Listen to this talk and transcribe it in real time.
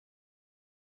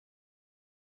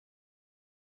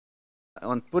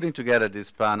on putting together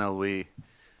this panel, we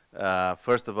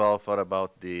first of all thought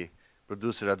about the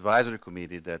Producer Advisory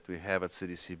Committee that we have at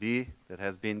CDCB that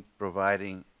has been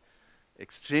providing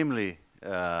extremely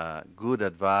good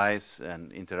advice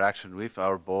and interaction with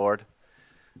our board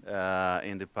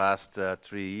in the past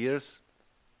 3 years.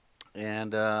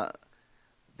 And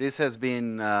this has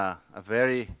been a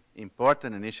very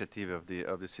important initiative of the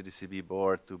CDCB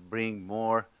board to bring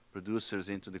more producers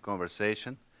into the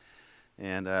conversation.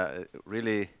 And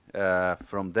really,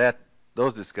 from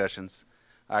those discussions,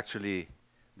 actually,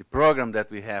 the program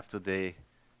that we have today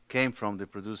came from the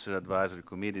Producer Advisory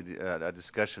Committee, a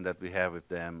discussion that we had with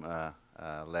them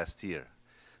last year.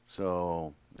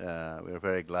 So we're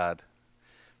very glad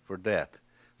for that.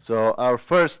 So our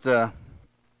first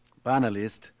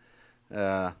panelist,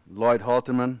 Lloyd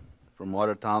Holterman from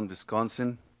Watertown,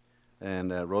 Wisconsin,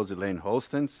 and Rosie Lane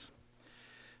Holstens.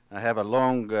 I have a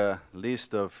long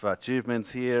list of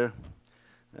achievements here.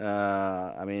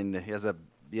 I mean, he has a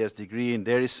BS degree in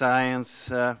dairy science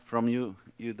from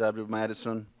UW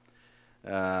Madison.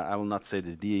 I will not say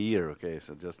the year, okay,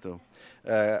 so just to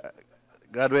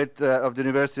graduate of the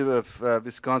University of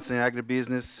Wisconsin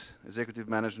Agribusiness Executive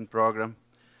Management Program,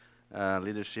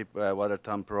 Leadership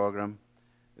Watertown Program,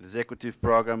 Executive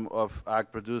Program of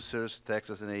Ag Producers,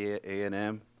 Texas and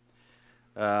A&M.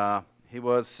 He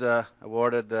was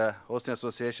awarded the Hosting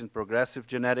Association Progressive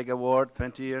Genetic Award,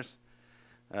 20 years.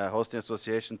 Hosting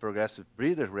Association Progressive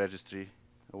Breeder Registry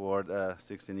Award,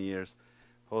 16 years.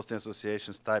 Hosting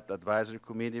Association's Type Advisory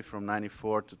Committee from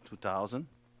 94 to 2000.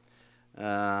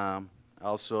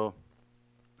 Also,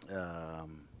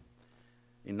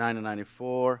 in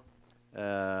 1994,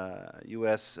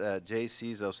 U.S.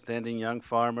 JC's Outstanding Young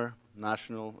Farmer,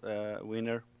 National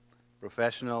winner,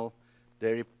 Professional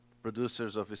Dairy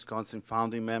Producers of Wisconsin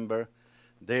founding member,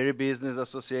 Dairy Business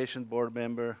Association board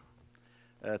member,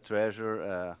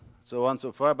 treasurer, so on and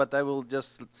so forth. But I will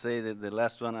just say that the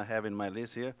last one I have in my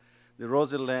list here, the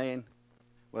Rosie Lane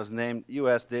was named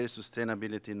U.S. Dairy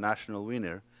Sustainability National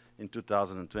winner in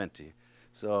 2020.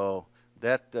 So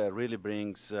that really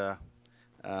brings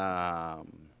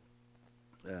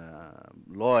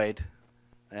Lloyd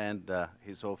and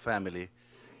his whole family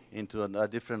into a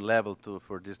different level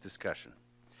for this discussion.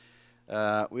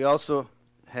 We also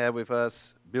have with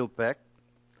us Bill Peck.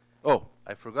 Oh,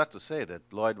 I forgot to say that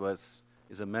Lloyd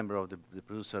is a member of the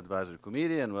Producer Advisory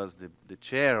Committee and was the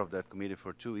chair of that committee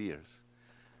for 2 years.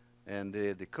 And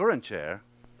the current chair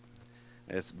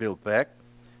is Bill Peck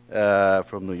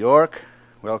from New York.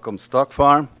 Welcome, Stock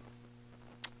Farm.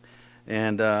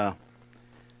 And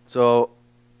so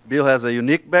Bill has a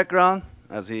unique background,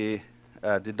 as he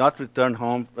did not return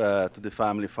home to the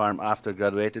family farm after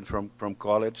graduating from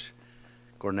college,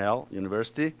 Cornell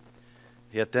University.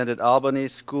 He attended Albany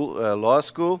Law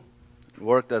School,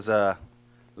 worked as a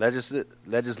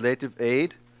legislative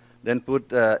aide, then put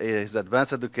his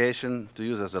advanced education to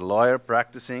use as a lawyer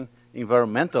practicing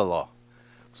environmental law.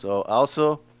 So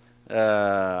also,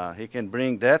 he can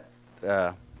bring that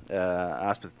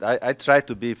aspect. I try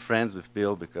to be friends with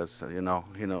Bill because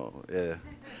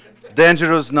it's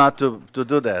dangerous not to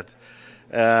do that.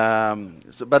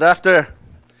 But after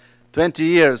 20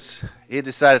 years, he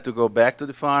decided to go back to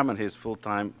the farm, and he's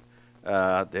full-time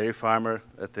dairy farmer,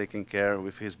 taking care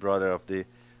with his brother of the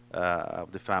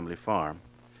family farm.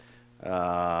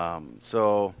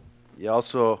 So he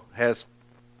also has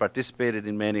participated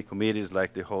in many committees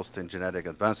like the Holstein Genetic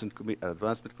Advancement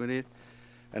Committee,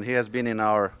 and he has been in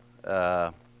our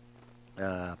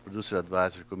Producer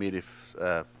Advisory Committee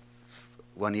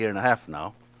 1.5 years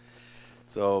now.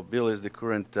 So Bill is the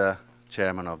current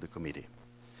chairman of the committee.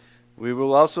 We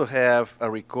will also have a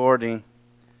recording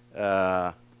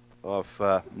of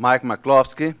Mike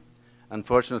McCloskey.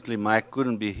 Unfortunately, Mike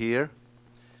couldn't be here.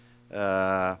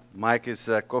 Mike is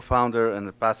a co-founder and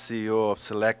the past CEO of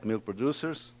Select Milk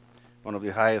Producers, one of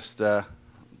the highest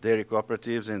dairy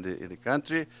cooperatives in the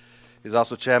country. He's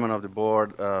also chairman of the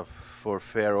board for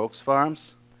Fair Oaks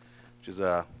Farms, which is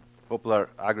a popular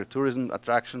agritourism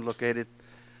attraction located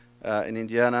in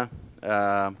Indiana.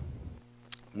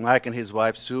 Mike and his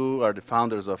wife Sue are the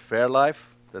founders of Fairlife,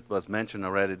 that was mentioned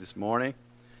already this morning.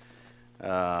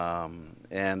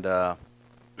 And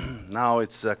now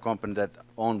it's a company that's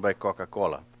owned by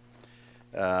Coca-Cola.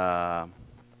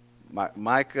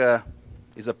 Mike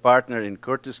is a partner in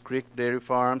Curtis Creek Dairy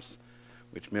Farms,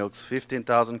 which milks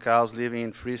 15,000 cows living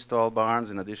in freestall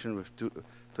barns, in addition with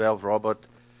 12 robot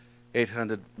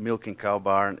 800 milking cow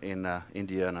barn in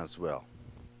Indiana as well.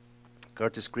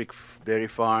 Curtis Creek Dairy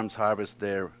Farms harvest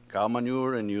their cow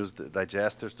manure and use the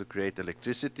digesters to create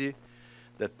electricity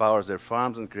that powers their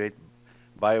farms and create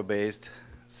bio-based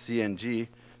CNG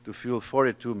to fuel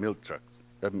 42 milk trucks.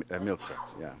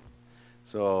 Yeah.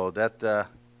 So that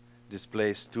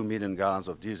displaced 2 million gallons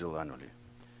of diesel annually.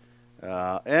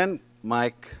 And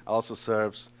Mike also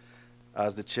serves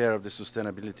as the chair of the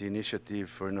Sustainability Initiative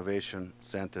for Innovation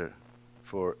Center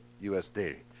for U.S.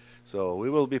 Dairy. So we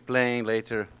will be playing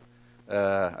later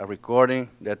a recording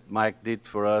that Mike did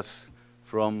for us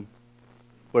from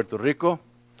Puerto Rico.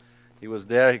 He was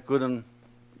there. He couldn't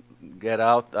get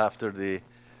out after the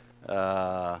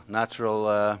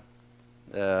natural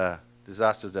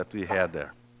disasters that we had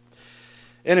there.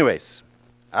 Anyways,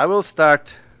 I will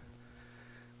start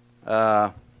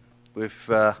with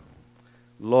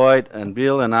Lloyd and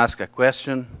Bill and ask a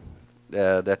question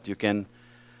that you can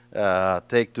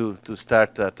take to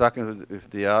start talking with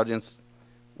the audience.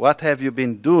 What have you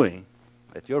been doing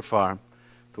at your farm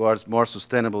towards more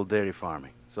sustainable dairy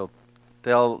farming? So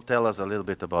tell us a little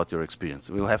bit about your experience.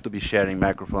 We'll have to be sharing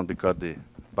microphone because the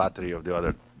battery of the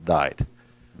other died.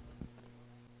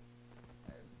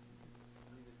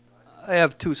 I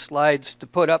have 2 slides to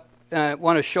put up. I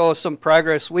want to show some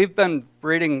progress. We've been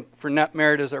breeding for net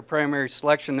merit as our primary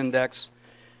selection index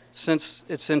since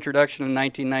its introduction in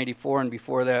 1994, and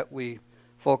before that we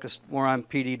focused more on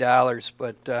PD dollars.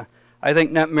 But I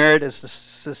think net merit is the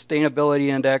sustainability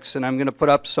index, and I'm going to put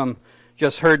up some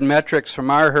just herd metrics from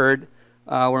our herd.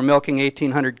 We're milking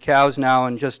 1,800 cows now,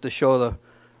 and just to show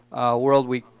the world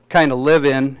we kind of live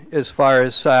in as far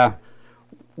as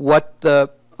what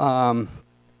the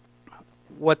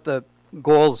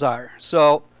goals are.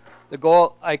 So the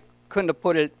goal, I couldn't have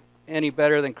put it any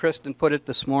better than Kristen put it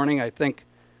this morning. I think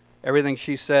everything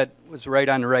she said was right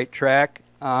on the right track.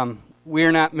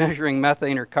 We're not measuring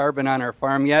methane or carbon on our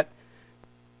farm yet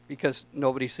because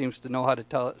nobody seems to know how to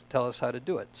tell us how to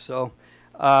do it. So,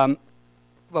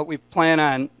 but we plan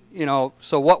on,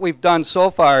 so what we've done so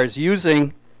far is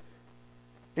using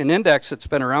an index that's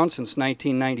been around since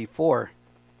 1994.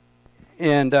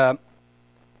 And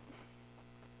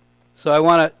so I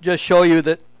want to just show you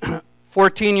that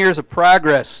 14 years of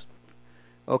progress,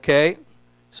 okay?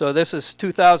 So this is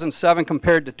 2007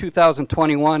 compared to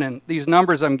 2021, and these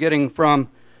numbers I'm getting from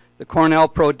the Cornell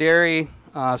Pro Dairy.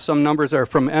 Some numbers are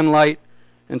from Enlight,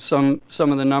 and some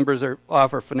of the numbers are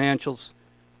off our financials.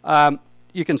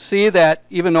 You can see that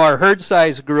even though our herd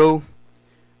size grew,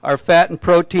 our fat and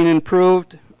protein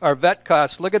improved, our vet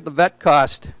cost, look at the vet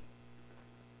cost.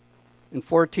 In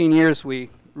 14 years we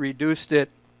reduced it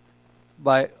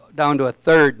down to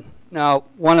 1/3. Now,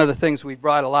 one of the things, we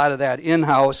brought a lot of that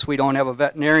in-house. We don't have a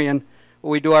veterinarian, but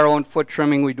we do our own foot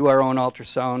trimming, we do our own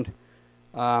ultrasound.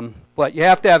 But you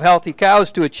have to have healthy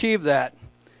cows to achieve that.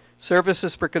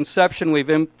 Services per conception, we've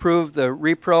improved the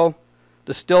repro,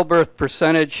 the stillbirth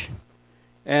percentage,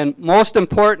 and most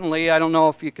importantly, I don't know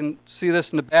if you can see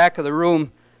this in the back of the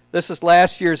room, this is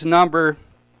last year's number,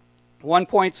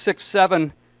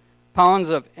 1.67 pounds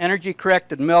of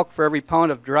energy-corrected milk for every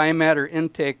pound of dry matter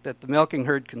intake that the milking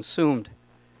herd consumed.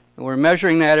 And we're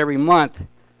measuring that every month.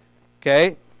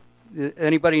 Okay?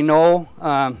 Anybody know?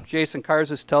 Jason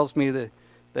Karzis tells me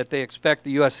that they expect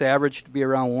the U.S. average to be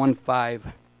around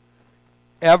 1.5.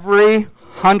 Every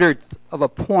 100th of a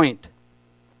point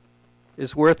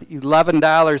is worth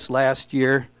 $11 last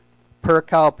year per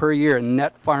cow per year in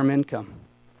net farm income.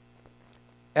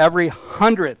 Every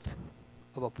 100th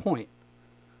of a point.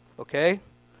 Okay,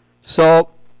 so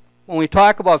when we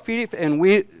talk about feed, and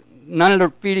none of the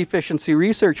feed efficiency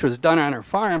research was done on our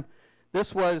farm.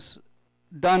 This was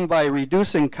done by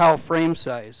reducing cow frame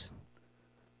size.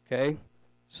 Okay,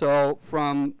 so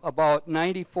from about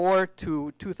 94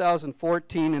 to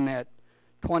 2014, in that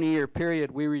 20-year period,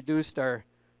 we reduced our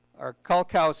cull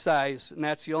cow size, and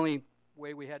that's the only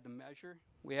way we had to measure.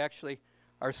 We actually,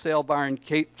 our sale barn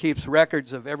keeps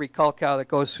records of every cull cow that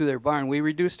goes through their barn. We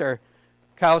reduced our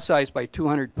cow size by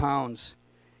 200 pounds.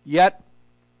 Yet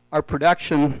our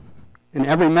production in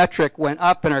every metric went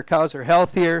up, and our cows are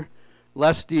healthier,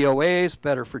 less DOAs,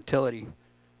 better fertility.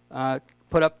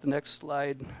 Put up the next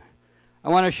slide. I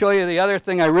want to show you the other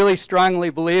thing I really strongly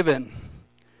believe in.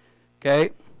 Okay,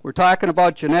 we're talking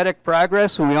about genetic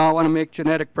progress, and we all want to make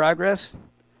genetic progress.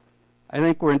 I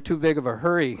think we're in too big of a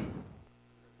hurry.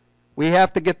 We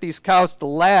have to get these cows to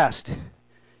last.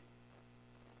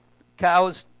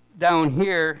 Cows down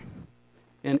here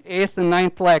in 8th and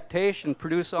 9th lactation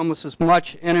produce almost as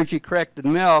much energy-corrected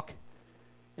milk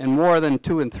and more than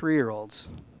 2- and 3-year-olds.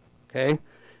 Okay,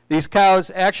 these cows,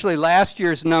 actually last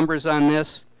year's numbers on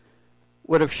this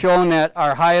would have shown that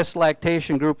our highest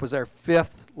lactation group was our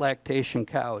 5th lactation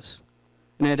cows,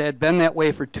 and it had been that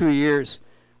way for 2 years.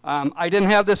 I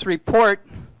didn't have this report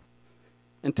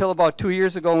until about 2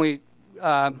 years ago when we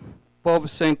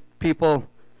Bovasync people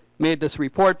made this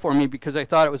report for me because I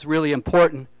thought it was really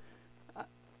important.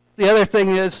 The other thing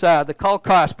is the cull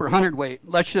cost per hundredweight.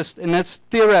 Let's just, and that's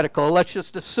theoretical, let's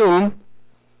just assume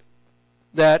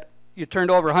that you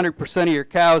turned over 100% of your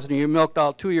cows and you milked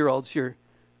all 2-year-olds. Your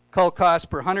cull cost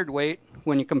per hundredweight,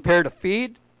 when you compare to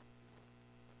feed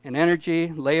and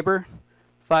energy, labor,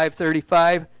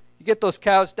 $5.35. You get those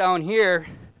cows down here,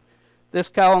 this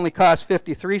cow only costs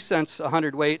 53 cents a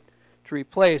hundredweight to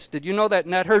replace. Did you know that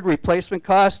net herd replacement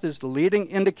cost is the leading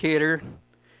indicator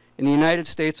in the United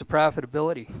States of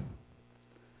profitability?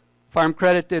 Farm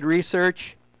Credit did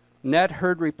research. Net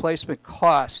herd replacement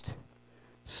cost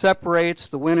separates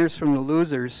the winners from the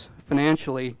losers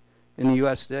financially in the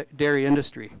U.S. dairy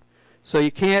industry. So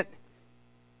you can't,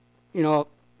 you know,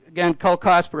 again, cull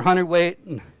cost per hundredweight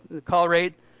and the cull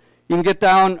rate. You can get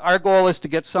down, our goal is to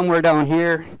get somewhere down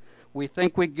here. We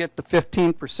think we get the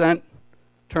 15%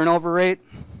 turnover rate.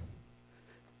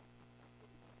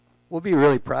 We'll be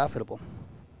really profitable.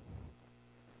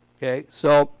 Okay,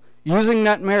 so using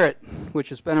net merit, which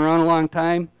has been around a long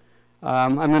time,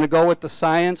 I'm going to go with the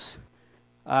science.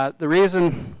 The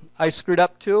reason I screwed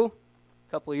up too,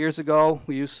 a couple of years ago,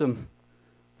 we used some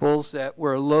bulls that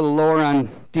were a little lower on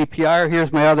DPR.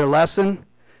 Here's my other lesson.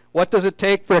 What does it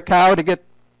take for a cow to get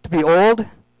to be old?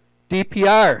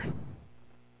 DPR.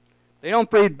 They don't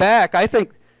breed back. I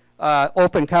think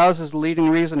open cows is the leading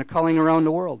reason of culling around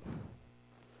the world.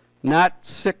 Not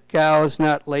sick cows,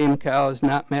 not lame cows,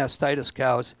 not mastitis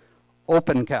cows,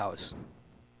 open cows.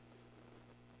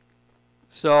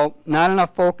 So not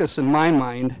enough focus in my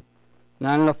mind,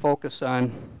 not enough focus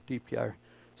on DPR.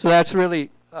 So that's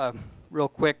really real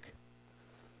quick.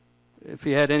 If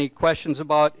you had any questions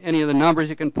about any of the numbers,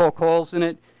 you can poke holes in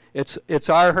it. It's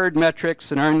our herd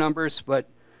metrics and our numbers, but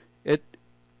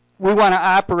we want to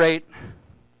operate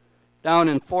down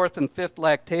in 4th and 5th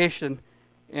lactation,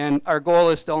 and our goal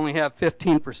is to only have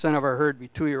 15% of our herd be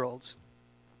 2-year-olds.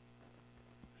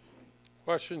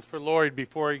 Questions for Lloyd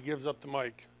before he gives up the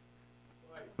mic.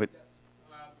 Lloyd, yes.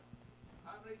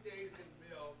 How many days in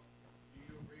milk do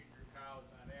you breed your cows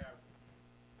on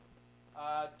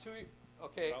average?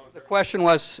 Okay, the question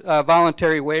was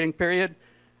voluntary waiting period.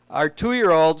 Our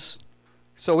 2-year-olds,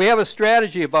 so we have a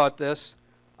strategy about this.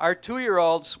 Our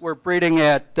 2-year-olds we're breeding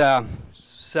at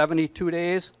 72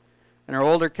 days, and our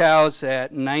older cows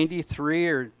at 93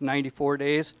 or 94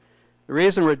 days. The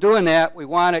reason we're doing that, we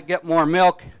want to get more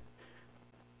milk.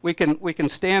 We can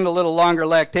stand a little longer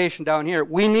lactation down here.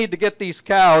 We need to get these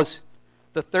cows,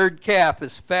 the 3rd calf,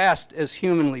 as fast as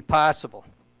humanly possible.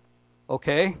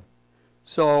 Okay?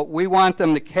 So we want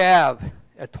them to calve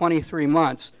at 23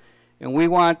 months, and we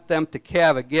want them to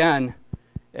calve again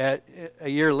at a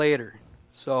year later.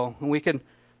 So we can.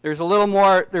 There's a little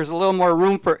more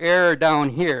room for error down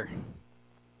here.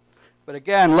 But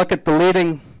again, look at the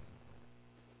leading.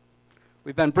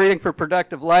 We've been breeding for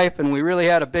productive life, and we really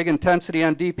had a big intensity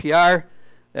on DPR.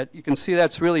 That you can see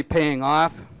that's really paying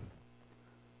off.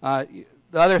 The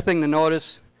other thing to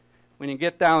notice, when you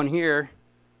get down here,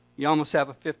 you almost have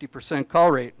a 50%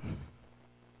 cull rate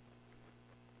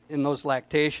in those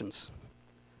lactations.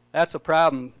 That's a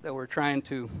problem that we're trying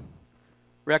to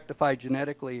rectify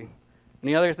genetically. And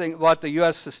the other thing about the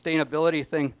U.S. sustainability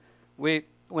thing,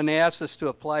 when they asked us to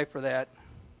apply for that,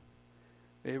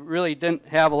 it really didn't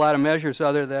have a lot of measures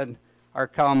other than our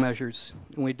cow measures.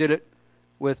 And we did it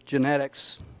with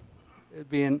genetics, it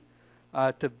being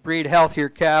to breed healthier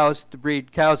cows, to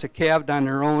breed cows that calved on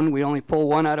their own. We only pull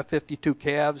 1 out of 52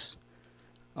 calves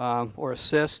or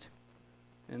assist.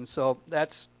 And so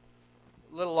that's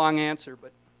a little long answer,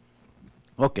 but.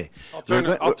 Okay.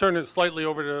 I'll turn it slightly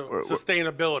over to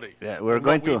sustainability. Yeah, we're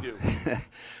going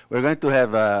to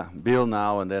have Bill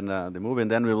now, and then the movie,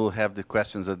 and then we will have the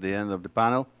questions at the end of the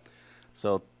panel.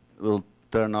 So we'll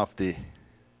turn off the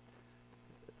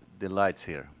lights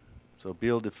here. So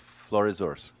Bill, the floor is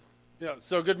yours. Yeah.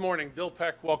 So good morning, Bill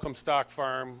Peck, Welcome Stock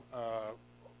Farm.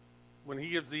 When he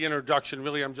gives the introduction,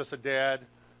 really I'm just a dad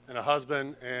and a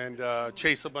husband, and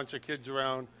chase a bunch of kids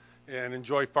around and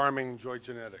enjoy farming, enjoy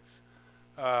genetics.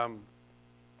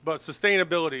 But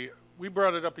sustainability, we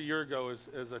brought it up a year ago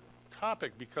as a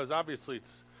topic because obviously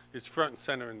it's front and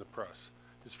center in the press.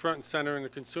 It's front and center in the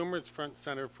consumer, it's front and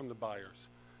center from the buyers.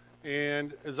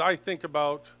 And as I think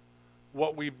about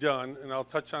what we've done, and I'll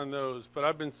touch on those, but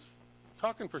I've been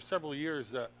talking for several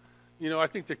years that, you know, I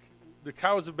think the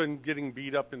cows have been getting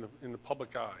beat up in the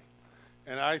public eye.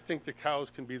 And I think the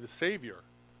cows can be the savior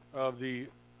of the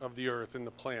earth and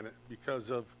the planet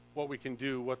because of what we can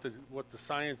do, what the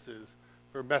science is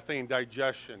for methane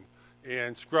digestion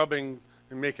and scrubbing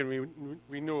and making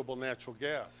renewable natural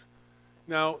gas.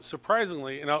 Now,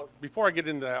 surprisingly, and before I get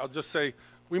into that, I'll just say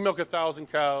we milk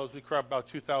 1,000 cows. We crop about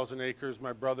 2,000 acres.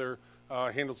 My brother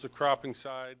handles the cropping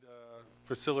side,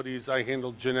 facilities. I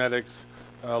handle genetics,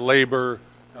 labor,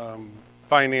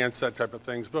 finance, that type of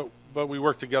things. But we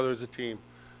work together as a team.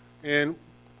 And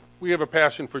we have a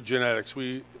passion for genetics.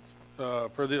 For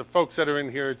the folks that are in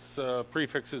here, its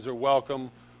prefixes are Welcome,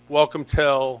 Welcome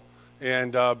Tell,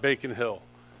 and Bacon Hill.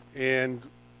 And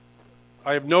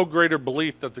I have no greater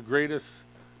belief that the greatest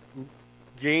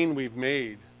gain we've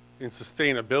made in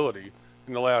sustainability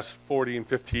in the last 40 and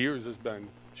 50 years has been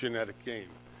genetic gain.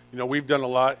 You know, we've done a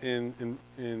lot in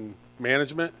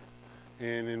management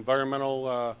and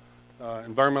environmental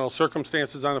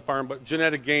circumstances on the farm, but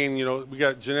genetic gain, you know, we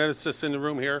got geneticists in the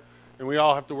room here, and we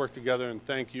all have to work together, and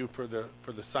thank you for the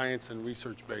science and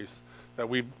research base that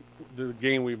the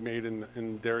gain we've made in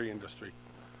the dairy industry.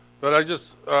 But I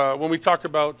just, when we talk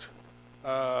about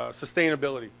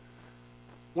sustainability,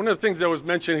 one of the things that was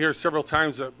mentioned here several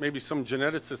times that maybe some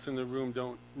geneticists in the room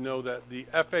don't know, that the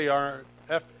FARM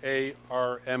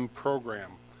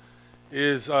program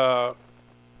is a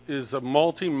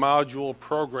multi-module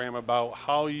program about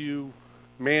how you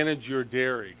manage your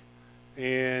dairy.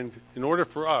 And in order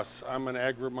for us, I'm an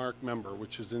Agrimark member,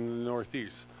 which is in the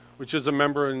Northeast, which is a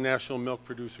member of the National Milk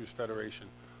Producers Federation.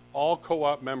 All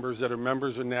co-op members that are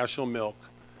members of National Milk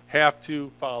have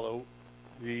to follow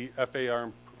the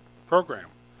FARM program.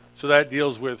 So that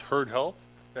deals with herd health,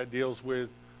 that deals with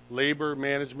labor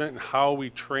management and how we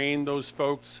train those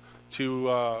folks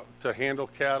to handle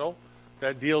cattle.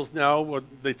 That deals now, what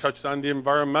they touched on, the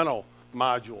environmental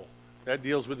module. That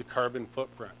deals with the carbon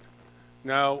footprint.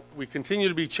 Now, we continue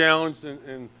to be challenged,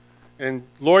 and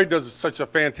Lloyd does such a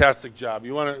fantastic job.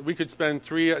 We could spend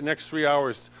next 3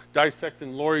 hours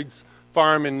dissecting Lloyd's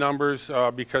farm in numbers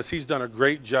because he's done a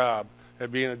great job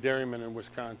at being a dairyman in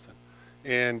Wisconsin.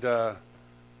 And,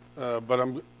 but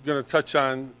I'm going to touch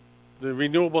on the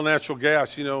renewable natural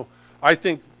gas. You know, I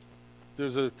think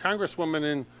there's a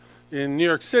congresswoman in New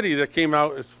York City that came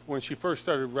out when she first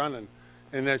started running,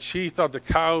 and that she thought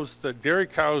the dairy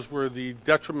cows were the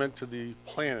detriment to the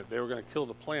planet. They were going to kill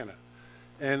the planet.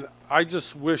 And I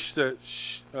just wish that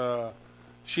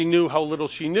she knew how little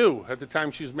she knew at the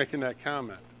time she was making that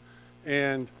comment.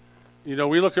 And, you know,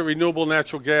 we look at renewable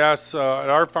natural gas. At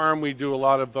our farm, we do a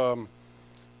lot of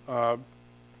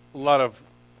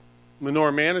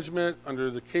manure management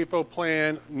under the CAFO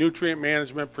plan, nutrient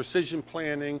management, precision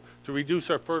planning to reduce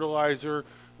our fertilizer.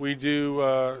 We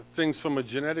do things from a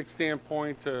genetic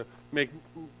standpoint to make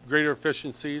greater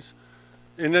efficiencies.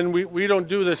 And then we don't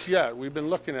do this yet. We've been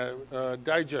looking at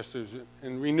digesters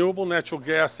and renewable natural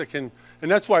gas that can,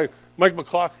 and that's why Mike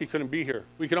McCloskey couldn't be here.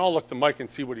 We can all look to Mike and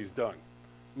see what he's done.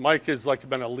 Mike has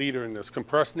been a leader in this.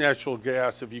 Compressed natural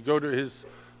gas, if you go to his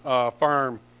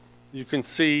farm, you can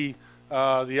see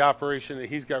the operation that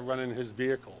he's got running his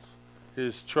vehicles,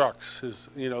 his trucks,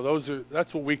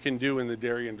 that's what we can do in the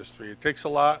dairy industry. It takes a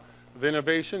lot of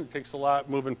innovation, it takes a lot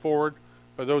moving forward,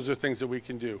 but those are things that we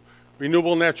can do.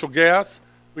 Renewable natural gas,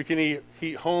 we can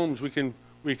heat homes, we can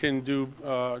do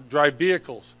drive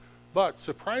vehicles, but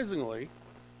surprisingly,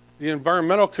 the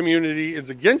environmental community is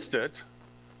against it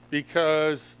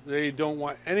because they don't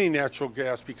want any natural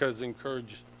gas because it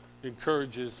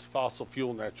encourages fossil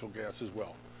fuel natural gas as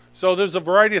well. So there's a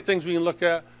variety of things we can look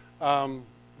at,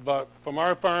 but from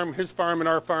our farm, his farm, and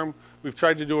our farm, we've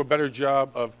tried to do a better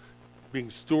job of being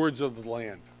stewards of the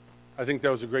land. I think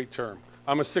that was a great term.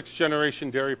 I'm a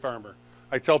 6th-generation dairy farmer.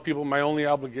 I tell people my only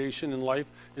obligation in life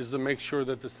is to make sure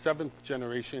that the 7th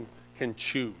generation can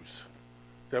choose,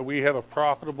 that we have a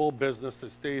profitable business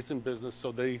that stays in business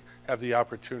so they have the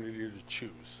opportunity to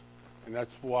choose. And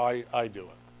that's why I do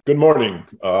it. Good morning.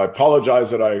 I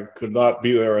apologize that I could not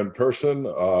be there in person,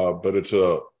 but it's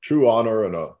a true honor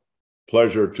and a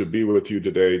pleasure to be with you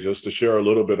today just to share a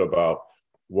little bit about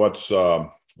what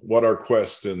our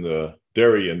quest in the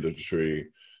dairy industry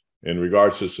in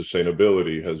regards to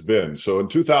sustainability has been. So in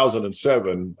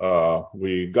 2007,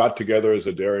 we got together as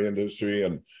a dairy industry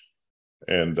and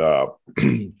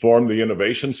formed the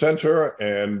Innovation Center.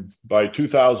 And by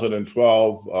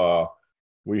 2012,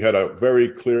 we had a very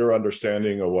clear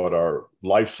understanding of what our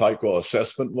life cycle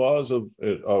assessment was of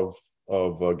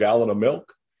a gallon of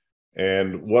milk,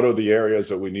 and what are the areas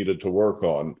that we needed to work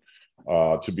on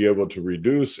to be able to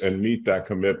reduce and meet that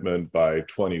commitment by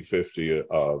 2050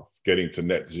 of getting to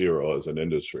net zero as an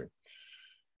industry.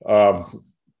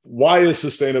 Why is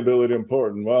sustainability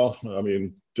important? Well, I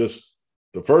mean, just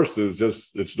the first is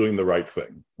just it's doing the right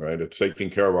thing, right? It's taking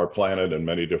care of our planet in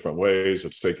many different ways.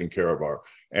 It's taking care of our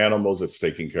animals. It's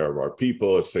taking care of our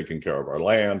people. It's taking care of our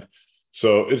land.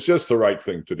 So it's just the right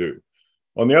thing to do.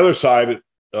 On the other side,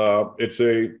 it's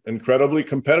an incredibly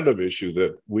competitive issue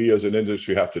that we as an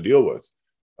industry have to deal with.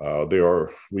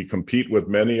 We compete with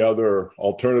many other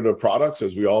alternative products,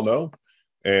 as we all know,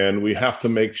 and we have to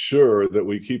make sure that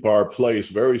we keep our place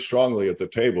very strongly at the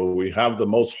table. We have the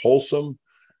most wholesome,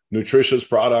 nutritious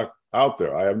product out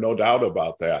there. I have no doubt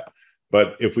about that.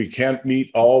 But if we can't meet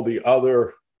all the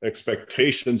other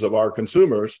expectations of our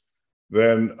consumers,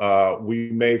 then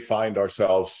we may find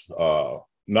ourselves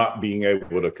not being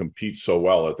able to compete so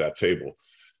well at that table.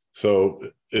 So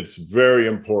it's very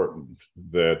important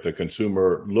that the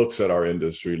consumer looks at our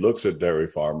industry, looks at dairy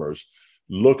farmers,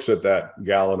 looks at that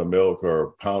gallon of milk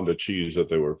or pound of cheese that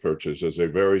they were purchased as a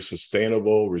very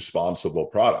sustainable, responsible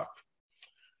product.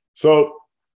 So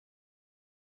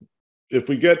if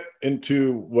we get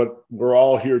into what we're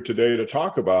all here today to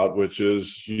talk about, which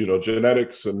is,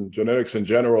 genetics in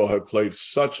general have played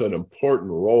such an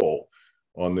important role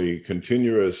on the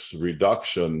continuous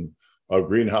reduction of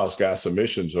greenhouse gas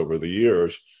emissions over the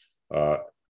years,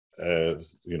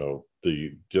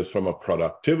 just from a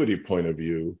productivity point of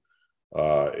view,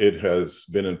 it has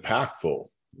been impactful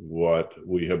what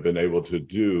we have been able to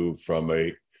do from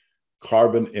a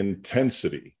carbon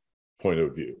intensity point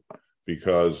of view.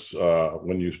 Because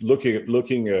when you're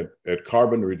looking at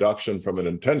carbon reduction from an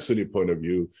intensity point of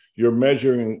view, you're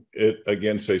measuring it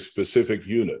against a specific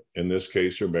unit. In this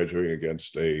case, you're measuring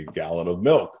against a gallon of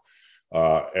milk.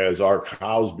 As our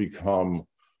cows become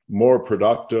more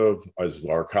productive, as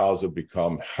our cows have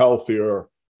become healthier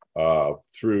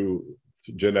through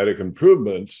genetic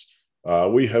improvements,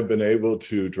 we have been able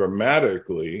to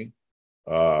dramatically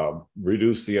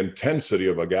reduce the intensity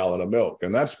of a gallon of milk.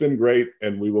 And that's been great.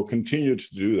 And we will continue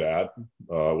to do that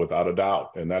without a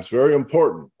doubt. And that's very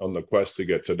important on the quest to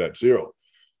get to net zero.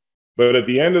 But at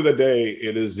the end of the day,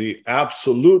 it is the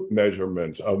absolute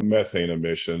measurement of methane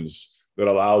emissions that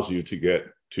allows you to get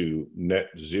to net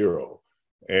zero.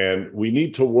 And we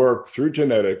need to work through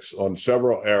genetics on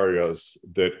several areas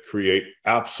that create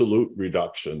absolute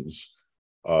reductions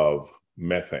of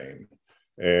methane.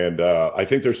 And I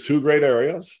think there's two great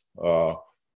areas.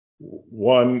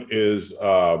 One is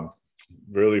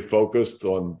really focused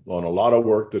on a lot of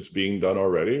work that's being done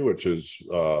already, which is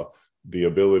the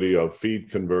ability of feed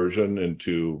conversion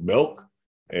into milk.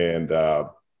 And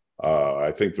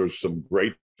I think there's some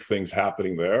great things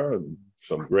happening there and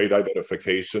some great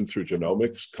identification through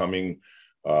genomics coming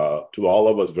to all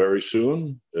of us very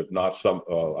soon. If not some,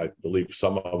 I believe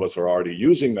some of us are already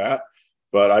using that.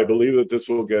 But I believe that this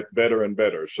will get better and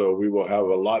better. So we will have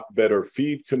a lot better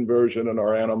feed conversion in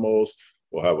our animals.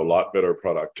 We'll have a lot better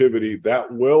productivity.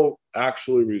 That will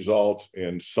actually result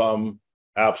in some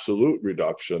absolute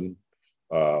reduction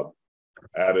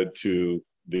added to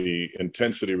the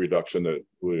intensity reduction that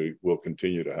we will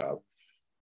continue to have.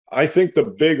 I think the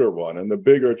bigger one and the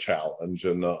bigger challenge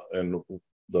and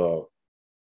the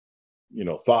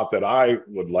thought that I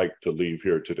would like to leave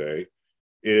here today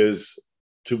is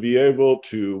to be able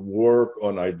to work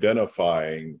on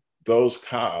identifying those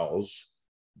cows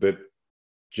that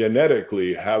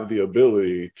genetically have the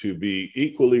ability to be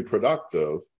equally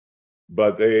productive,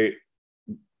 but they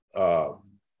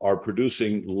are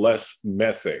producing less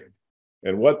methane.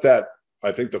 And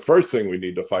I think the first thing we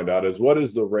need to find out is what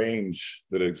is the range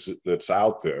that's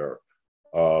out there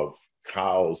of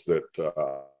cows that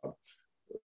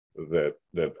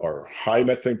are high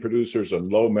methane producers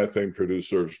and low methane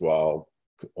producers, while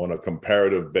on a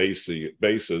comparative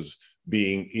basis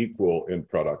being equal in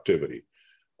productivity.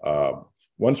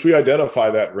 Once we identify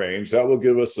that range, that will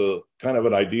give us a kind of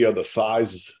an idea of the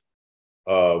size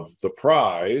of the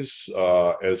prize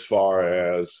as far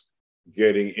as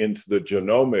getting into the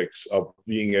genomics of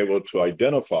being able to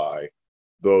identify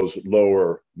those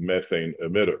lower methane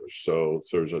emitters. So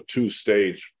there's a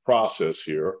two-stage process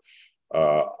here.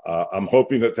 I'm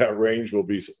hoping that range will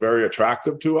be very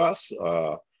attractive to us,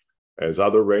 as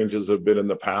other ranges have been in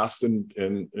the past in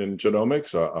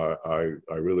genomics.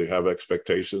 I really have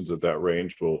expectations that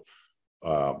range will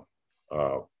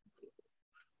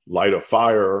light a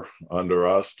fire under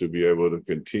us to be able to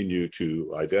continue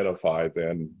to identify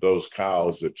then those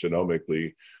cows that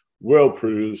genomically will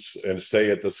produce and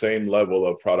stay at the same level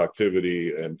of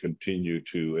productivity and continue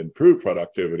to improve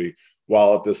productivity,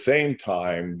 while at the same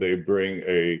time they bring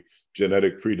a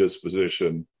genetic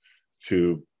predisposition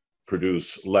to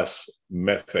produce less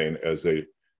methane as they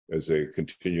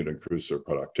continue to increase their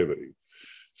productivity.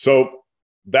 So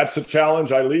that's a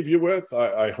challenge I leave you with.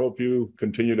 I hope you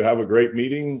continue to have a great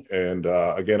meeting. And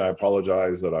again, I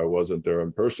apologize that I wasn't there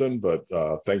in person, but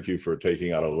thank you for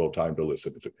taking out a little time to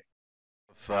listen to me.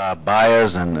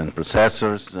 Buyers and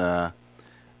processors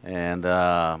and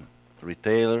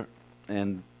retailer,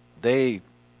 and they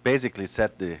basically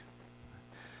set the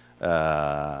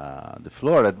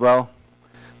floor that, well,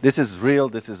 this is real,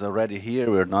 this is already here.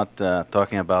 We're not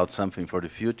talking about something for the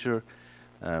future.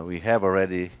 We have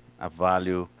already a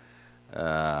value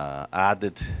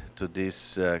added to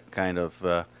this kind of,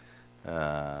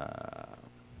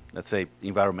 let's say,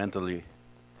 environmentally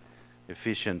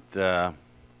efficient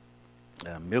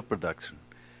milk production.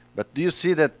 But do you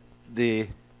see that the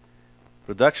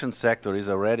production sector is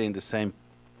already in the same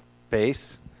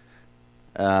pace?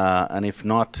 And if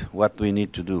not, what do we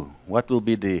need to do? What will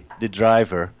be the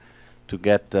driver to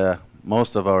get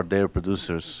most of our dairy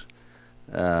producers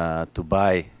to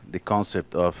buy the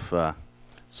concept of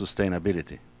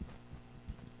sustainability?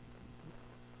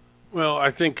 Well,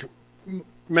 I think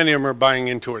many of them are buying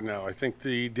into it now. I think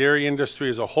the dairy industry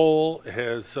as a whole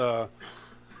has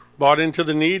bought into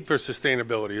the need for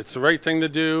sustainability. It's the right thing to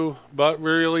do, but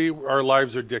really our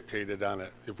lives are dictated on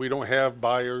it. If we don't have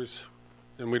buyers,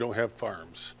 then we don't have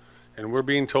farms. And we're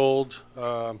being told,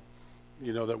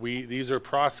 you know, that these are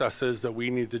processes that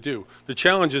we need to do. The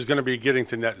challenge is going to be getting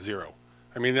to net zero.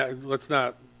 I mean, let's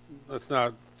not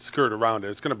skirt around it.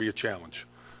 It's going to be a challenge.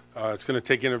 It's going to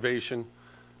take innovation.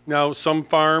 Now, some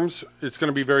farms, it's going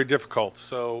to be very difficult.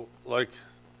 So, like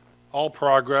all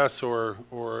progress or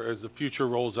as the future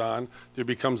rolls on, there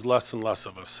becomes less and less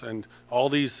of us. And all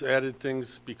these added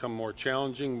things become more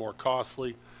challenging, more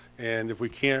costly. And if we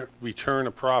can't return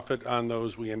a profit on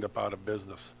those, we end up out of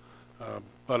business.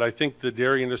 But I think the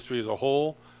dairy industry as a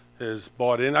whole has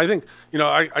bought in. I think, you know,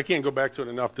 I can't go back to it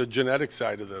enough, the genetic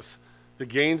side of this. The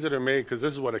gains that are made, because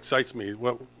this is what excites me.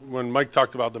 When Mike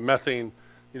talked about the methane,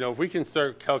 you know, if we can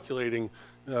start calculating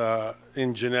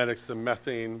in genetics the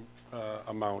methane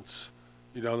amounts,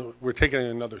 you know, we're taking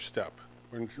another step.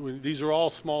 These are all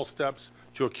small steps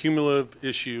to a cumulative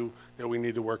issue that we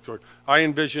need to work toward. I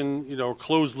envision, you know, a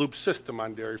closed loop system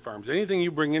on dairy farms. Anything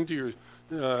you bring into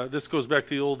your, this goes back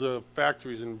to the old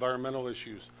factories and environmental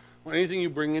issues. When anything you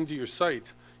bring into your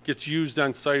site gets used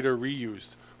on site or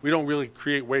reused, we don't really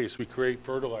create waste. We create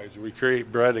fertilizer, we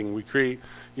create breading, we create,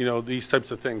 you know, these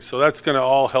types of things. So that's going to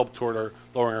all help toward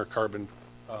lowering our carbon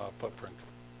footprint.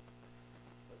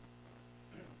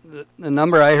 The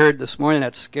number I heard this morning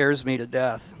that scares me to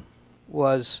death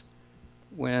was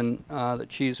when the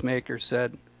cheesemaker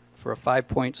said for a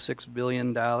 $5.6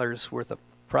 billion worth of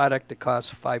product, it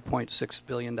costs $5.6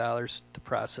 billion to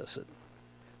process it.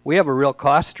 We have a real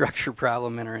cost structure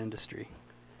problem in our industry.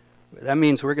 That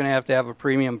means we're going to have a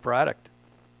premium product.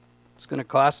 It's going to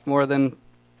cost more than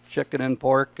chicken and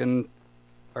pork and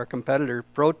our competitor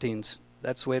proteins.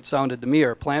 That's the way it sounded to me.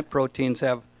 Our plant proteins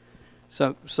have,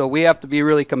 so we have to be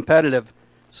really competitive.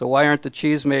 So why aren't the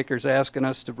cheesemakers asking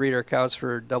us to breed our cows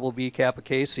for double B kappa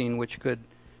casein, which could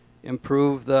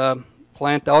improve the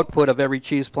plant output of every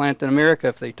cheese plant in America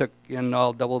if they took in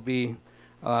all double B?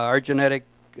 Our genetic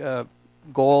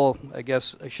goal, I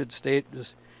guess I should state,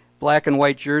 is black and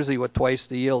white Jersey with twice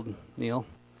the yield, Neil.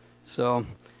 So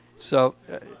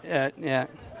yeah.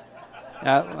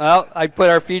 Well, I put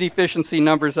our feed efficiency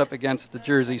numbers up against the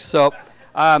Jersey. So,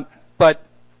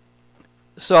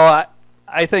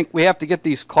 I think we have to get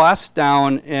these costs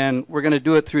down, and we're going to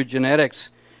do it through genetics.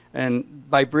 And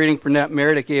by breeding for net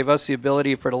merit, it gave us the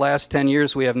ability. For the last 10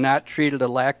 years, we have not treated a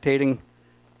lactating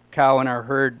cow in our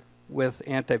herd with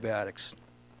antibiotics.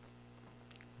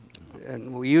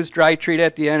 And we use dry treat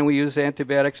at the end, and we use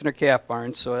antibiotics in our calf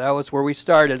barns. So that was where we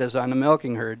started, as on the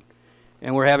milking herd.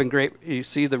 And we're having great, you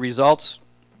see the results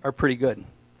are pretty good.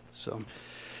 So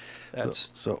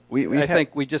that's, I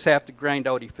think we just have to grind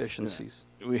out efficiencies.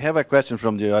 Yeah. We have a question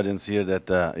from the audience here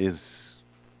that is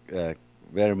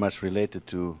very much related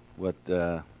to what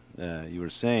you were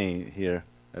saying here.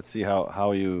 Let's see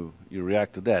how you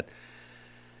react to that.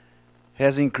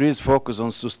 Has increased focus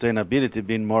on sustainability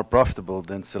been more profitable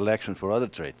than selection for other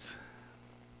traits?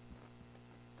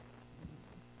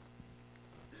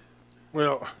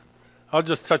 Well, I'll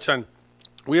just touch on,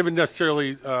 we haven't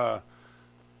necessarily, you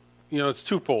know, it's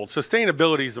twofold.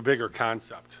 Sustainability is a bigger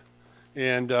concept.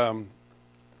 And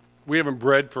we haven't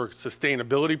bred for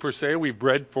sustainability per se. We've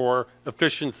bred for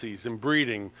efficiencies in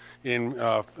breeding, in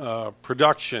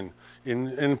production.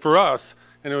 And for us,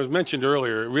 and it was mentioned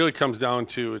earlier, it really comes down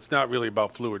to, it's not really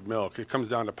about fluid milk. It comes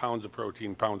down to pounds of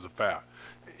protein, pounds of fat,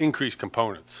 increased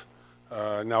components.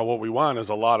 Now what we want is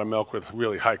a lot of milk with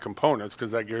really high components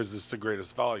because that gives us the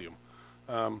greatest volume.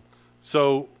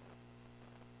 So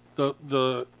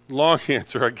the long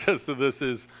answer, I guess, to this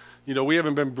is, you know, we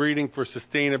haven't been breeding for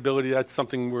sustainability. That's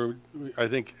something we're, I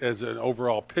think, as an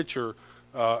overall picture,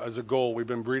 as a goal, we've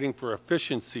been breeding for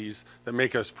efficiencies that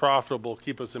make us profitable,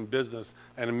 keep us in business,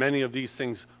 and many of these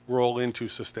things roll into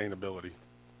sustainability.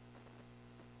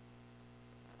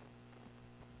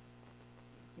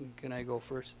 Can I go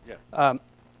first? Yeah.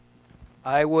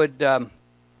 I would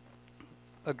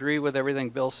agree with everything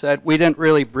Bill said. We didn't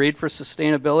really breed for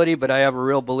sustainability, but I have a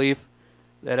real belief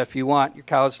that if you want your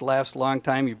cows to last a long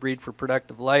time, you breed for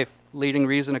productive life. Leading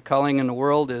reason of culling in the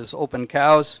world is open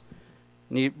cows.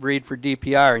 You breed for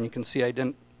DPR, and you can see I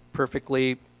didn't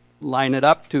perfectly line it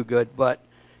up too good, but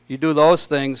you do those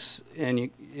things, and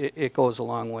it goes a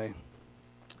long way.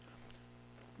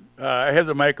 I have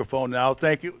the microphone now.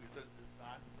 Thank you.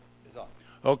 It's on.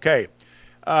 Okay.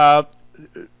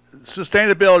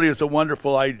 Sustainability is a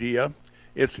wonderful idea.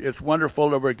 It's wonderful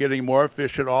that we're getting more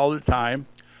efficient all the time.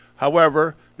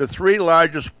 However, the three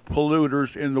largest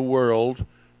polluters in the world,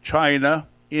 China,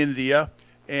 India,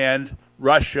 and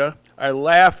Russia, are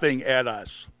laughing at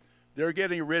us. They're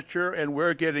getting richer and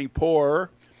we're getting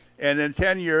poorer. And in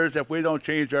 10 years, if we don't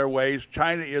change our ways,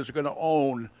 China is going to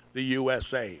own the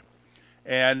USA.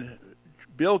 And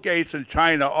Bill Gates and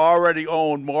China already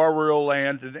own more rural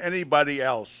land than anybody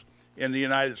else in the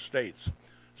United States.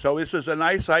 So this is a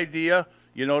nice idea,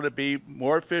 you know, to be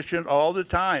more efficient all the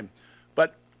time.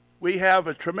 But we have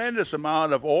a tremendous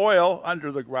amount of oil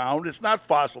under the ground. It's not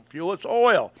fossil fuel, it's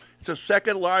oil. It's the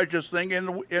second largest thing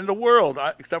in the world,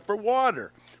 except for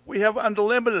water. We have an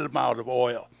unlimited amount of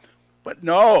oil. But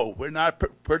no, we're not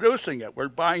producing it. We're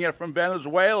buying it from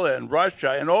Venezuela and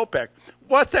Russia and OPEC.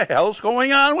 What the hell's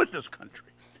going on with this country?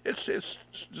 It's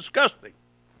disgusting.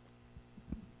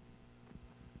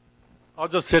 I'll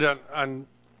just hit on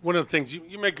one of the things.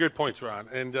 You make good points, Ron.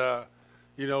 And,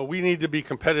 you know, we need to be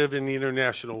competitive in the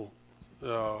international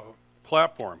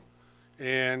platform.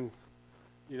 And,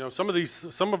 you know, some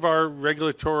of our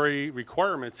regulatory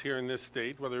requirements here in this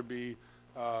state, whether it be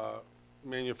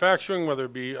manufacturing, whether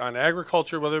it be on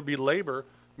agriculture, whether it be labor,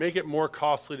 make it more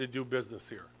costly to do business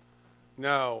here.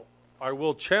 Now, I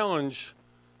will challenge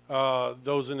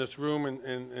those in this room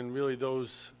and really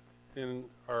those in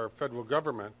our federal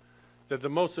government that the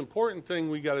most important thing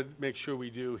we got to make sure we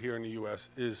do here in the U.S.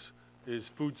 is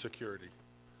food security.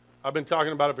 I've been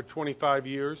talking about it for 25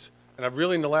 years, and I've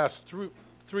really in the last 3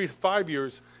 to 5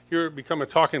 years here become a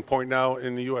talking point now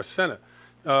in the U.S. Senate.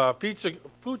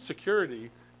 Food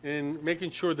security and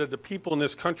making sure that the people in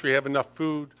this country have enough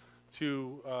food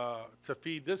to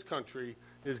feed this country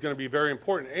is going to be very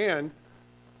important, and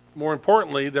more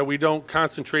importantly, that we don't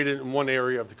concentrate it in one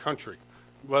area of the country,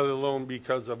 let alone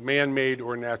because of man-made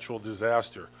or natural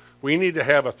disaster. We need to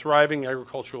have a thriving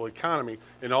agricultural economy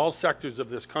in all sectors of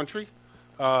this country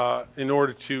in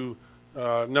order to,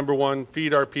 number one,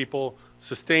 feed our people,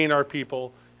 sustain our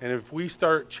people, and if we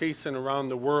start chasing around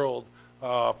the world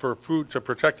for food to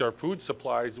protect our food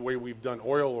supplies the way we've done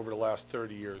oil over the last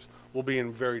 30 years, we'll be in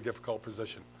a very difficult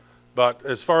position. But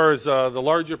as far as the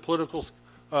larger political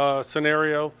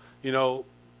scenario, you know,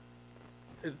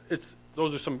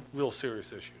 those are some real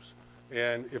serious issues.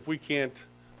 And if we can't,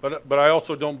 but I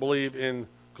also don't believe in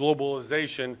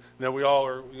globalization, that we all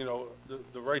are, you know,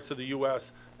 the rights of the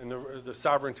U.S. and the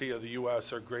sovereignty of the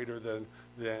U.S. are greater than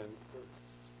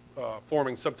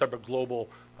forming some type of global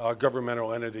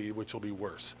governmental entity, which will be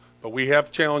worse. But we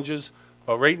have challenges.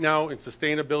 But right now in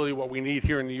sustainability, what we need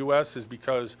here in the U.S. is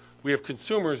because we have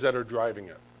consumers that are driving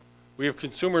it. We have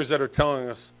consumers that are telling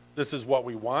us this is what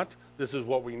we want, this is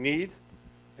what we need,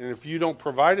 and if you don't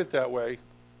provide it that way,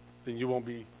 then you won't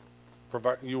be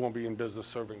in business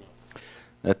serving us.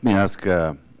 Let me ask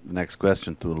the next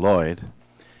question to Lloyd.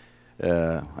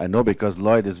 I know because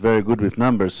Lloyd is very good with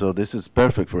numbers, so this is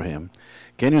perfect for him.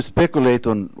 Can you speculate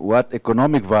on what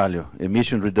economic value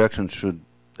emission reduction should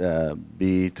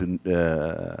be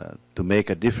to make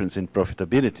a difference in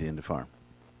profitability in the farm?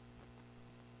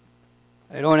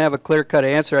 I don't have a clear-cut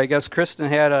answer. I guess Kristen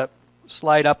had a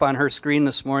slide up on her screen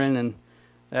this morning, and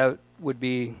that would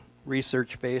be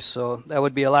research-based, so that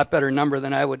would be a lot better number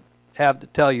than I would have to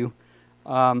tell you.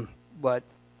 But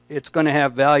it's going to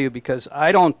have value because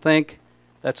I don't think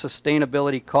that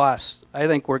sustainability costs. I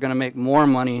think we're going to make more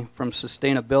money from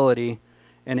sustainability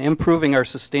and improving our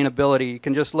sustainability. You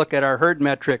can just look at our herd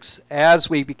metrics. As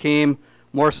we became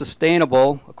more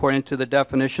sustainable, according to the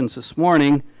definitions this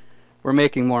morning, we're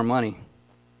making more money.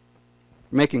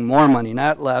 We're making more money,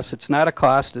 not less. It's not a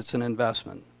cost, it's an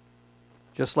investment.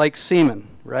 Just like semen,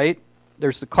 right?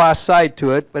 There's the cost side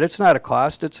to it, but it's not a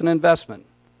cost, it's an investment.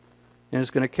 And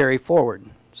it's going to carry forward.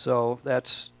 So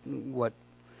that's what,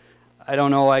 I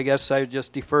don't know, I guess I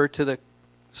just defer to the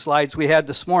slides we had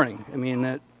this morning. I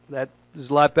mean, that is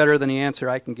a lot better than the answer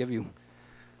I can give you.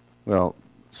 Well,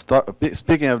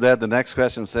 speaking of that, the next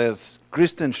question says,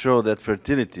 Kristen showed that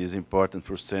fertility is important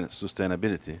for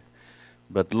sustainability,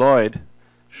 but Lloyd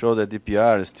showed that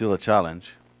DPR is still a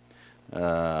challenge.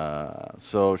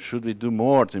 So should we do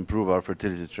more to improve our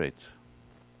fertility traits?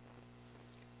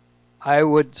 I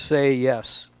would say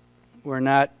yes. We're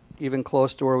not even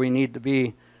close to where we need to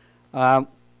be.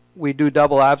 We do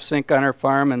double off-sync on our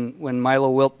farm, and when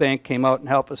Milo Wiltbank came out and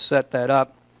helped us set that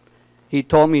up, he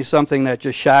told me something that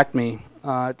just shocked me.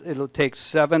 It'll take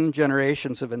 7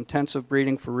 generations of intensive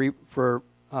breeding for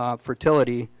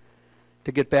fertility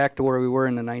to get back to where we were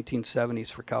in the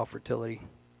 1970s for cow fertility.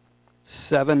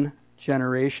 7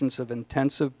 generations of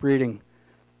intensive breeding.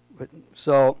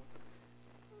 So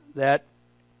that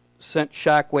sent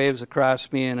shock waves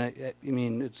across me, and I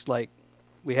mean, it's like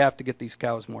we have to get these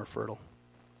cows more fertile.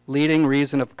 Leading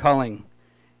reason of culling,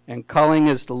 and culling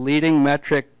is the leading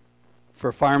metric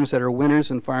for farms that are winners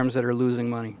and farms that are losing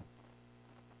money.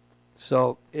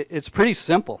 So it's pretty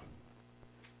simple,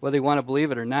 whether you want to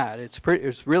believe it or not. It's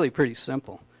really pretty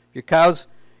simple. If your cows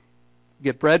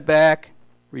get bred back,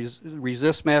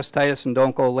 resist mastitis, and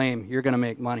don't go lame, you're going to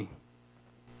make money.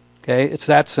 Okay, it's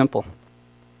that simple.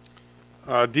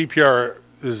 DPR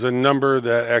is a number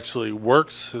that actually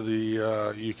works.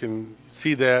 You can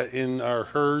see that in our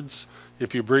herds.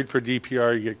 If you breed for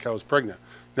DPR, you get cows pregnant.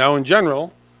 Now, in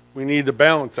general, we need to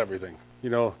balance everything. You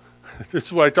know, this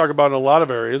is what I talk about in a lot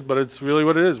of areas, but it's really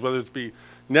what it is, whether it be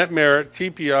net merit,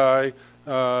 TPI,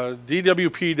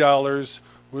 DWP dollars.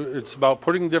 It's about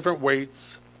putting different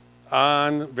weights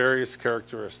on various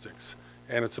characteristics.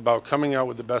 And it's about coming out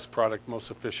with the best product,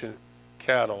 most efficient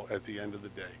cattle at the end of the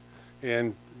day.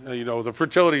 And, you know, the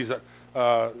fertility is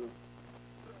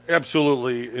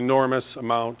absolutely enormous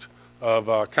amount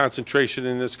of concentration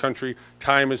in this country.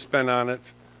 Time is spent on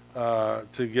it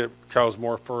to get cows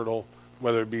more fertile,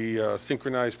 whether it be a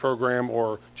synchronized program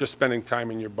or just spending time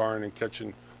in your barn and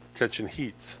catching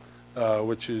heats,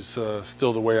 which is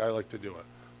still the way I like to do it.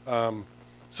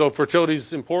 So fertility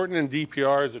is important, and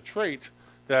DPR is a trait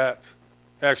that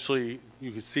actually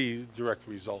you can see direct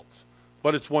results.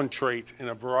 But it's one trait in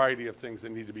a variety of things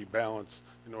that need to be balanced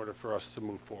in order for us to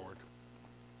move forward.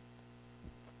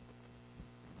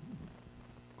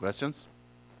 Questions?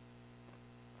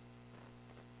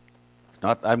 If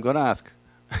not, I'm going to ask.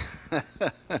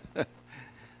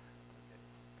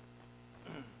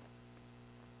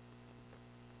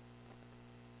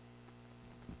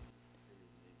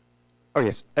 Oh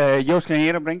yes, Joost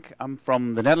Klein-Ehrenbrink. I'm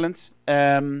from the Netherlands.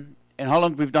 In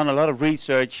Holland, we've done a lot of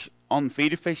research on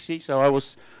feed efficiency. So I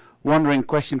was wondering,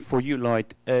 question for you,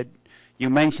 Lloyd. You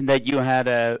mentioned that you had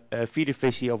a feed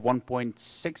efficiency of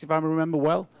 1.6, if I remember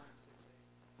well.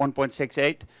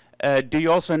 1.68. Do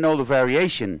you also know the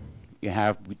variation you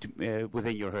have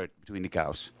within your herd between the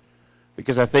cows?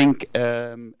 Because I think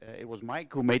it was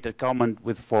Mike who made that comment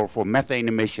with for methane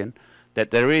emission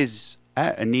that there is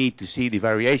a need to see the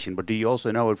variation, but do you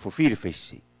also know it for feed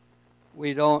efficiency?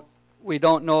 We don't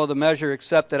know the measure,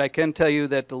 except that I can tell you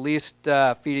that the least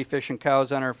feed efficient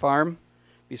cows on our farm,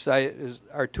 besides,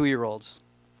 are 2-year-olds,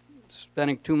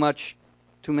 spending too much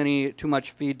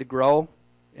feed to grow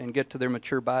and get to their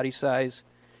mature body size,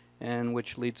 and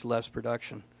which leads to less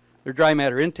production. Their dry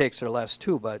matter intakes are less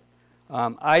too, but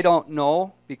I don't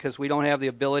know, because we don't have the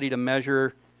ability to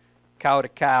measure cow to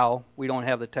cow. We don't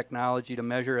have the technology to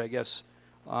measure. I guess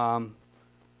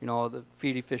you know, the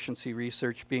feed efficiency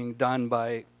research being done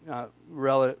by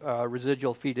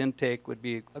residual feed intake would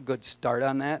be a good start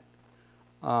on that.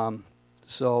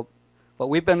 But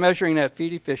we've been measuring that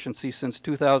feed efficiency since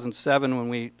 2007 when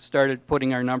we started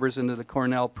putting our numbers into the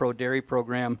Cornell Pro Dairy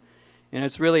program, and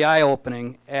it's really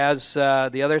eye-opening. As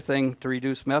the other thing to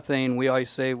reduce methane, we always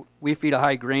say we feed a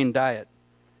high-grain diet.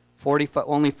 Only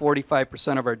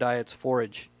 45% of our diet's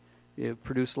forage. You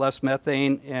produce less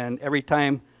methane, and every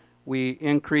time we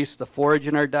increase the forage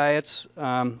in our diets,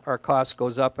 our cost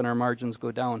goes up and our margins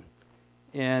go down.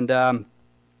 And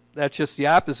that's just the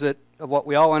opposite of what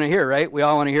we all want to hear, right? We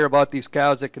all want to hear about these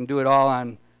cows that can do it all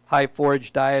on high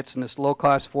forage diets and this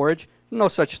low-cost forage. No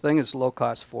such thing as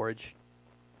low-cost forage.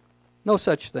 No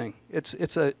such thing. It's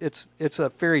a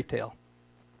fairy tale.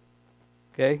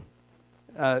 Okay?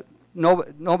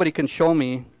 Nobody can show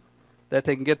me that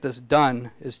they can get this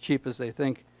done as cheap as they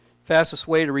think. Fastest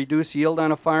way to reduce yield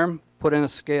on a farm, put in a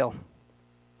scale.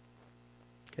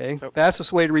 Okay? So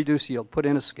fastest way to reduce yield, put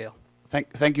in a scale.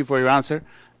 Thank you for your answer.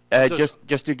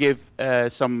 Just to give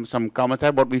some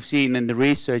commentary, what we've seen in the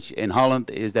research in Holland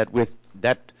is that with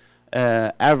that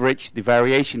average, the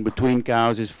variation between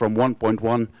cows is from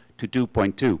 1.1 to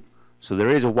 2.2. So there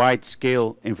is a wide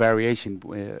scale in variation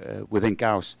within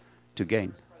cows to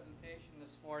gain. Presentation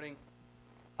this morning,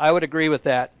 I would agree with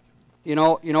that. You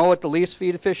know what the least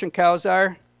feed efficient cows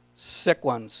are? Sick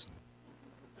ones.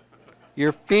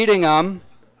 You're feeding them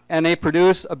and they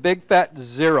produce a big fat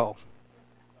 0.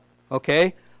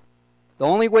 okay? The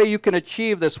only way you can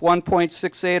achieve this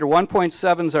 1.68 or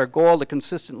 1.7 is our goal to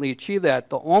consistently achieve that.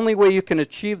 The only way you can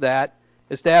achieve that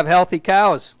is to have healthy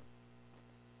cows.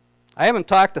 I haven't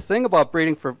talked a thing about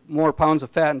breeding for more pounds of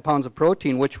fat and pounds of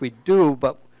protein, which we do,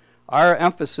 but our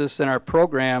emphasis in our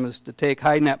program is to take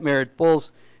high net merit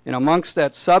bulls, and amongst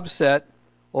that subset,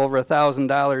 over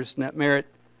 $1,000 net merit,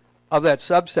 of that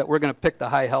subset, we're going to pick the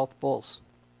high health bulls.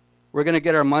 We're going to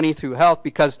get our money through health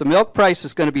because the milk price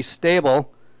is going to be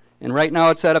stable, and right now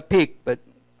it's at a peak, but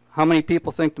how many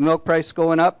people think the milk price is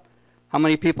going up? How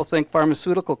many people think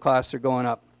pharmaceutical costs are going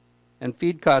up and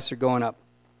feed costs are going up?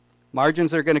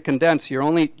 Margins are going to condense. Your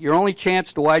only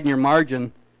chance to widen your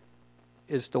margin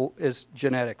is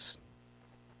genetics.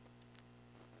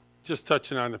 Just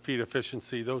touching on the feed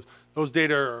efficiency, those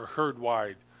data are herd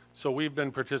wide. So we've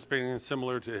been participating in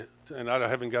similar to, and I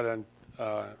haven't got it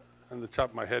on the top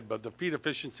of my head, but the feed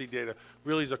efficiency data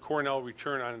really is a Cornell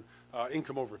return on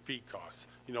income over feed costs.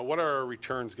 You know, what are our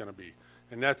returns going to be?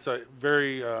 And that's a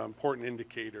very important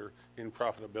indicator in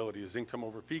profitability is income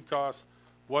over feed costs.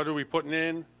 What are we putting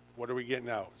in? What are we getting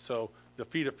out? So the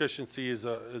feed efficiency is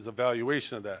a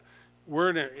valuation of that. We're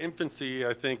in an infancy,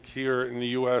 I think, here in the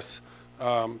U.S.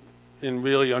 In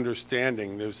really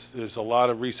understanding. There's a lot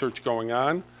of research going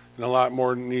on, and a lot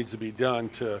more needs to be done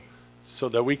so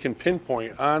that we can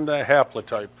pinpoint on that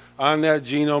haplotype, on that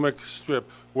genomic strip,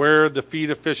 where the feed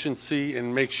efficiency,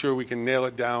 and make sure we can nail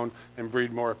it down and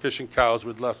breed more efficient cows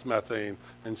with less methane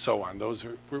and so on.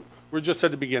 We're just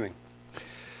at the beginning.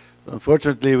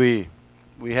 Unfortunately,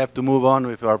 we have to move on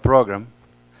with our program,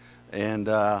 and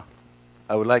I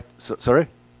would like. Sorry.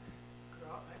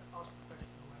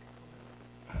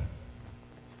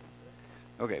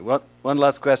 Okay, one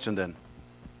last question then.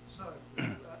 So,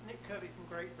 Nick Kirby from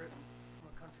Great Britain, from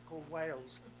a country called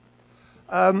Wales.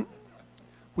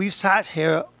 We've sat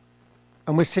here,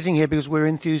 and we're sitting here because we're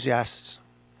enthusiasts.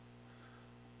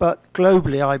 But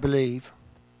globally, I believe,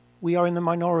 we are in the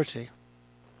minority.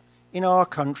 In our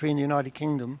country, in the United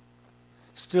Kingdom,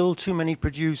 still too many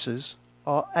producers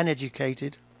are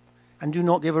uneducated and do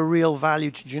not give a real value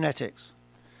to genetics.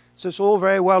 So it's all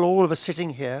very well, all of us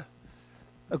sitting here,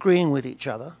 agreeing with each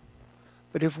other,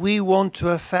 but if we want to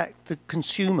affect the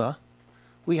consumer,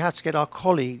 we have to get our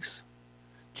colleagues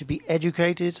to be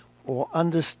educated or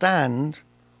understand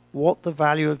what the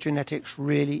value of genetics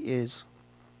really is.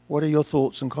 What are your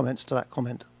thoughts and comments to that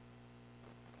comment?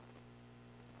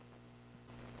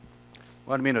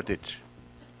 1 minute each.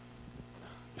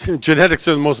 Genetics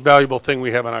are the most valuable thing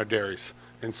we have on our dairies,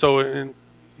 and so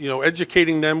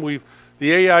educating them.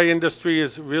 The AI industry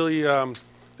has really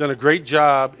done a great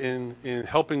job in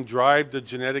helping drive the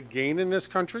genetic gain in this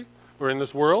country or in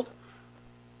this world,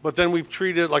 but then we've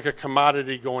treated it like a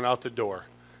commodity going out the door.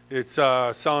 It's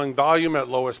selling volume at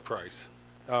lowest price.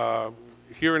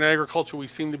 Here in agriculture, we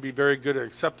seem to be very good at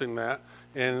accepting that,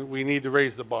 and we need to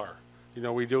raise the bar. You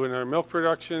know, we do it in our milk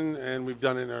production, and we've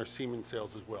done it in our semen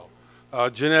sales as well.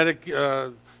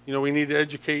 We need to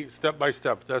educate step by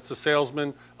step. That's the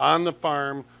salesman on the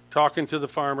farm talking to the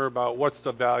farmer about what's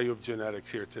the value of genetics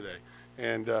here today.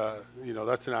 And,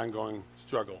 that's an ongoing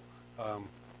struggle.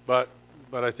 But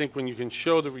I think when you can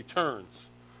show the returns,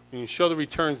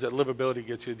 that livability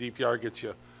gets you, DPR gets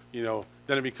you,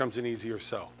 then it becomes an easier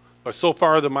sell. But so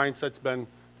far the mindset's been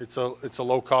it's a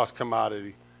low-cost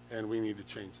commodity, and we need to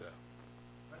change that.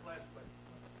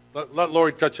 Let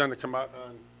Lloyd touch on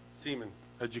on semen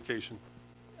education.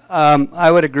 I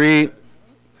would agree.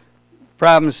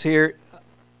 Problems here.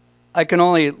 I can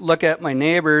only look at my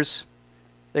neighbors.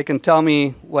 They can tell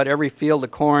me what every field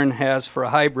of corn has for a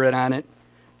hybrid on it,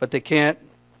 but they can't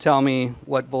tell me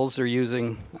what bulls they're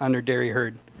using on their dairy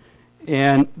herd.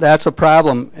 And that's a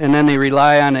problem. And then they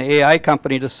rely on an AI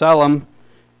company to sell them.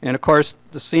 And of course,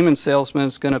 the semen salesman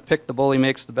is going to pick the bull he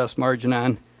makes the best margin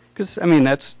on, because I mean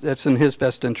that's in his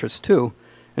best interest too.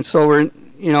 And so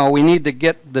we need to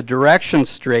get the direction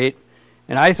straight.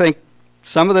 And I think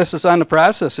some of this is on the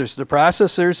processors. The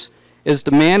processors, as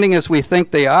demanding as we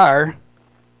think they are,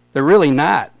 they're really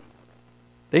not.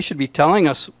 They should be telling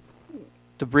us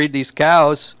to breed these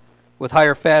cows with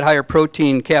higher fat, higher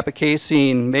protein, kappa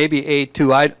casein, maybe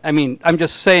A2. I mean, I'm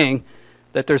just saying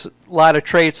that there's a lot of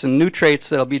traits and new traits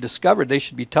that'll be discovered. They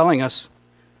should be telling us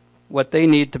what they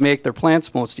need to make their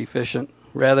plants most efficient,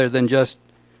 rather than just,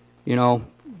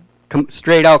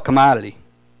 straight out commodity.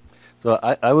 So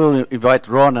I will invite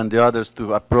Ron and the others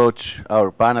to approach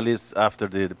our panelists after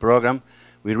the program.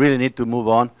 We really need to move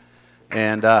on.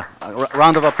 And a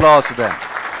round of applause to them.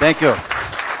 Thank you.